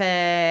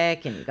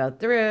traffic and you go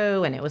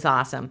through, and it was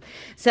awesome.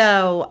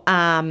 So,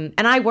 and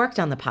I worked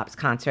on the Pops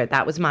concert.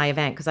 That was my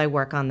event because I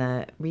work on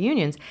the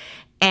reunions.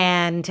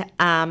 And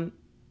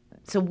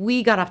so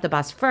we got off the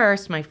bus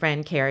first, my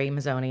friend Carrie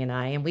Mazzoni and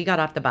I, and we got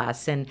off the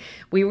bus and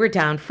we were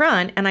down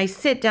front, and I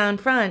sit down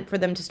front for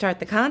them to start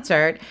the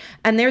concert,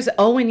 and there's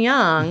Owen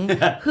Young,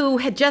 who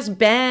had just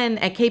been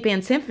at Cape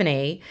Ann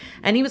Symphony,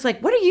 and he was like,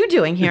 "What are you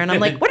doing here?" And I'm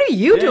like, "What are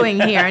you doing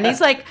here?" And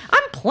he's like,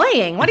 "I'm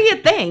playing. What do you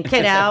think?"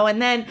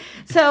 And then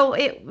so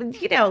it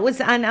was,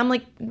 and I'm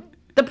like,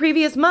 the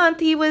previous month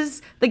he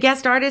was the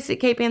guest artist at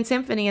Cape Ann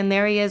Symphony, and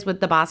there he is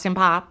with the Boston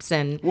Pops.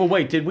 And Well,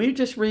 wait, did we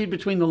just read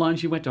between the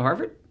lines you went to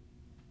Harvard?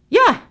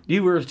 yeah,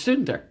 You were a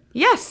student there.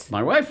 yes,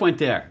 My wife went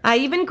there. I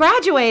even They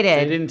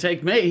graduated. didn't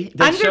take me.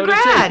 They showed it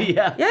to Undergrad. me.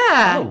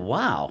 Yeah. Oh,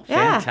 wow.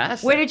 Yeah.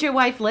 Fantastic. Where did your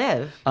wife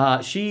live?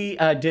 She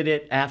did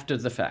it after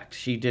the fact.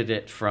 She did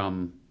it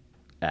from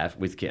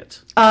with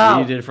kids. Oh.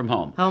 You did it from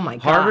home. Oh, my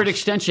Harvard gosh.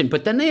 Extension.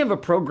 But then they have a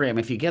program.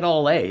 If you get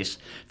all A's,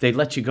 they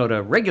let you go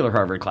to regular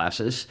Harvard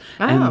classes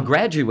Oh. and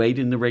graduate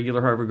in the regular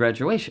Harvard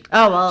graduation.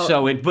 Oh,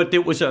 well. But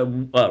it was a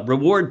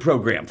reward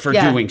program for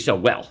Yeah. doing so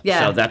well.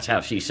 Yeah. So that's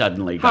how she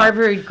suddenly got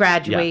Harvard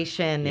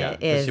graduation Yeah.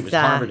 is It was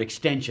Harvard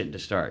Extension to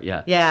start.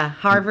 Yeah. yeah,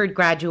 Harvard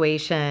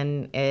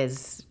graduation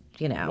is,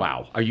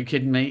 Wow. Are you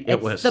kidding me? It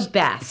it's was the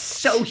best.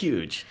 so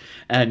huge.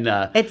 And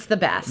It's the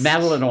best.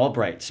 Madeline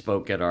Albright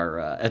spoke at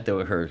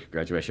her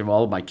graduation.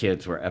 All of my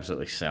kids were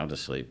absolutely sound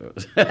asleep. It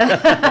was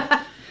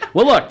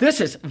Well, look,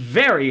 this is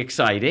very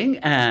exciting.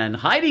 And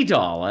Heidi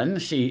Dolan,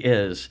 she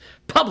is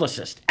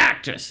publicist,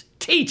 actress,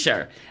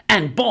 teacher,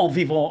 and bon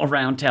vivant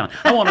around town.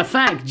 I want to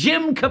thank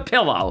Jim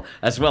Capillo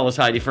as well as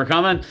Heidi for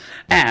coming.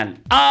 And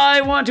I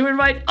want to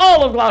invite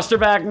all of Gloucester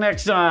back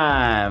next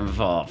time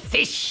for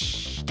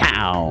Fish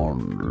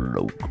Town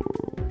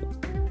Local.